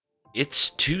It's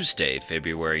Tuesday,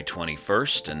 February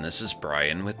 21st, and this is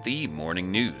Brian with the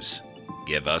Morning News.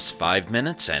 Give us 5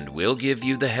 minutes and we'll give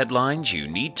you the headlines you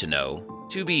need to know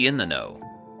to be in the know.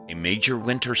 A major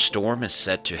winter storm is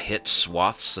set to hit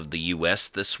swaths of the U.S.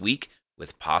 this week,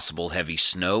 with possible heavy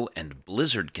snow and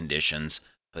blizzard conditions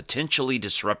potentially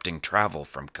disrupting travel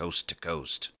from coast to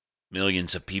coast.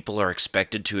 Millions of people are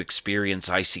expected to experience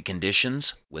icy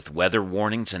conditions, with weather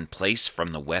warnings in place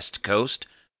from the West Coast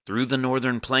through the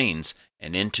northern plains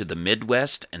and into the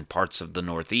Midwest and parts of the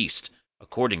Northeast,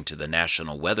 according to the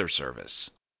National Weather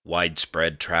Service.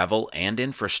 Widespread travel and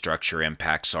infrastructure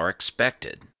impacts are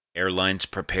expected. Airlines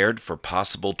prepared for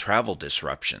possible travel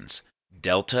disruptions.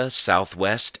 Delta,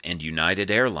 Southwest, and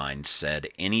United Airlines said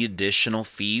any additional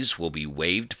fees will be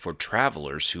waived for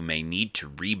travelers who may need to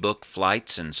rebook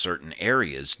flights in certain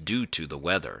areas due to the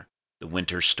weather. The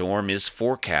winter storm is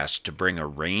forecast to bring a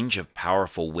range of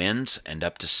powerful winds and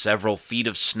up to several feet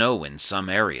of snow in some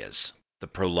areas. The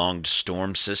prolonged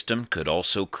storm system could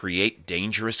also create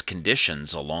dangerous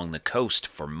conditions along the coast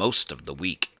for most of the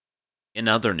week. In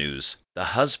other news,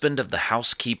 the husband of the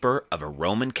housekeeper of a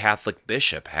Roman Catholic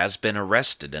bishop has been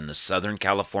arrested in the Southern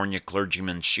California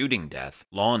clergyman's shooting death,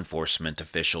 law enforcement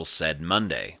officials said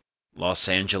Monday. Los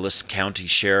Angeles County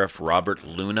Sheriff Robert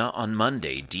Luna on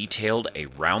Monday detailed a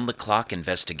round-the-clock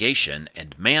investigation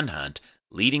and manhunt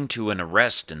leading to an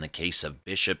arrest in the case of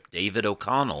Bishop David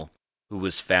O'Connell, who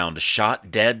was found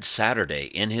shot dead Saturday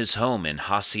in his home in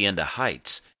Hacienda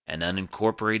Heights, an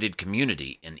unincorporated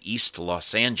community in East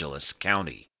Los Angeles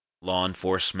County. Law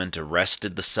enforcement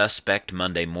arrested the suspect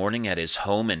Monday morning at his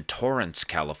home in Torrance,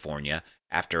 California,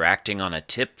 after acting on a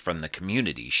tip from the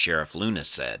community, Sheriff Luna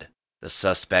said. The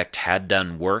suspect had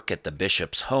done work at the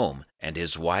bishop's home, and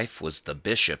his wife was the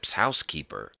bishop's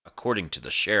housekeeper, according to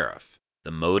the sheriff. The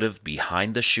motive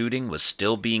behind the shooting was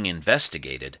still being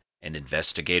investigated, and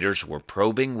investigators were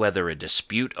probing whether a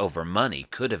dispute over money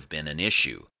could have been an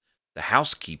issue. The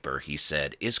housekeeper, he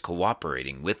said, is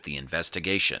cooperating with the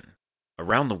investigation.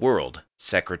 Around the world,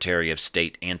 Secretary of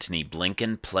State Antony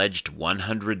Blinken pledged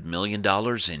 $100 million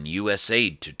in U.S.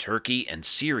 aid to Turkey and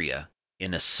Syria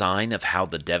in a sign of how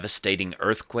the devastating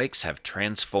earthquakes have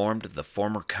transformed the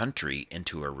former country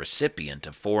into a recipient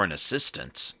of foreign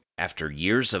assistance after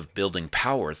years of building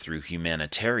power through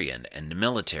humanitarian and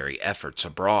military efforts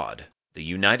abroad. The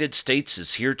United States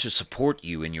is here to support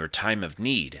you in your time of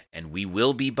need, and we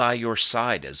will be by your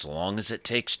side as long as it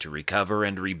takes to recover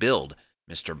and rebuild,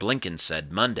 Mr. Blinken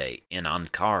said Monday in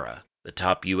Ankara. The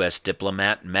top U.S.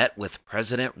 diplomat met with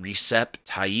President Recep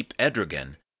Tayyip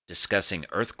Erdogan, discussing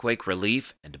earthquake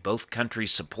relief and both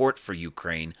countries' support for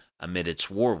Ukraine amid its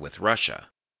war with Russia.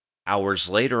 Hours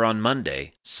later on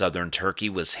Monday, southern Turkey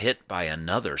was hit by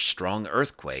another strong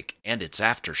earthquake and its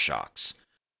aftershocks.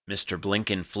 Mr.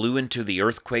 Blinken flew into the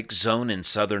earthquake zone in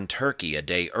southern Turkey a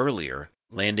day earlier,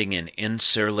 landing in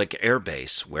Incirlik Air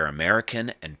Base, where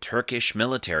American and Turkish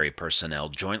military personnel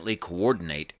jointly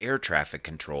coordinate air traffic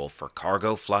control for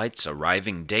cargo flights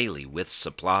arriving daily with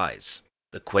supplies.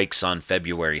 The quakes on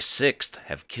February 6th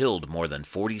have killed more than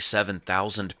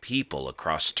 47,000 people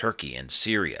across Turkey and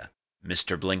Syria.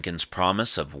 Mr. Blinken's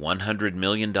promise of $100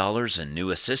 million in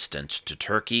new assistance to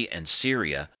Turkey and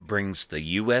Syria brings the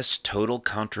U.S. total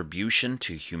contribution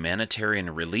to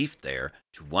humanitarian relief there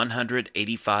to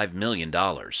 $185 million.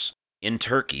 In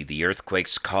Turkey, the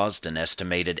earthquakes caused an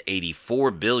estimated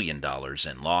 $84 billion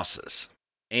in losses.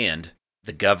 And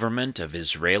the government of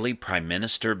Israeli Prime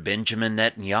Minister Benjamin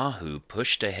Netanyahu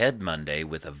pushed ahead Monday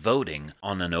with a voting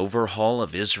on an overhaul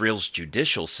of Israel's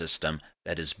judicial system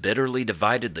that has bitterly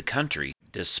divided the country,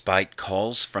 despite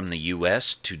calls from the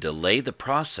U.S. to delay the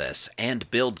process and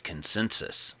build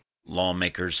consensus.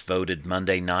 Lawmakers voted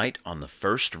Monday night on the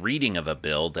first reading of a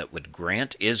bill that would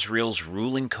grant Israel's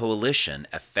ruling coalition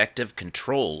effective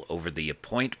control over the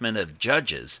appointment of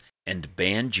judges and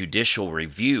ban judicial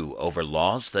review over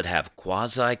laws that have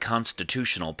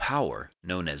quasi-constitutional power,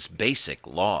 known as basic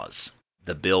laws.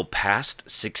 The bill passed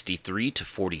 63 to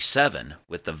 47,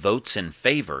 with the votes in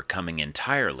favor coming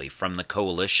entirely from the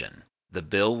coalition. The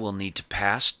bill will need to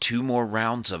pass 2 more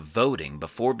rounds of voting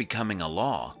before becoming a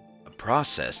law, a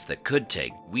process that could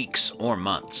take weeks or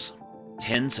months.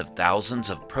 Tens of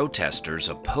thousands of protesters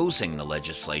opposing the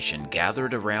legislation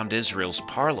gathered around Israel's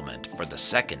parliament for the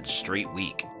second straight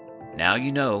week. Now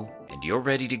you know, and you're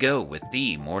ready to go with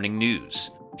the morning news.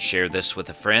 Share this with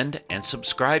a friend and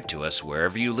subscribe to us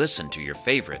wherever you listen to your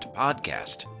favorite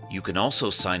podcast. You can also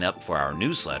sign up for our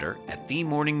newsletter at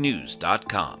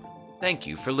themorningnews.com. Thank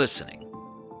you for listening.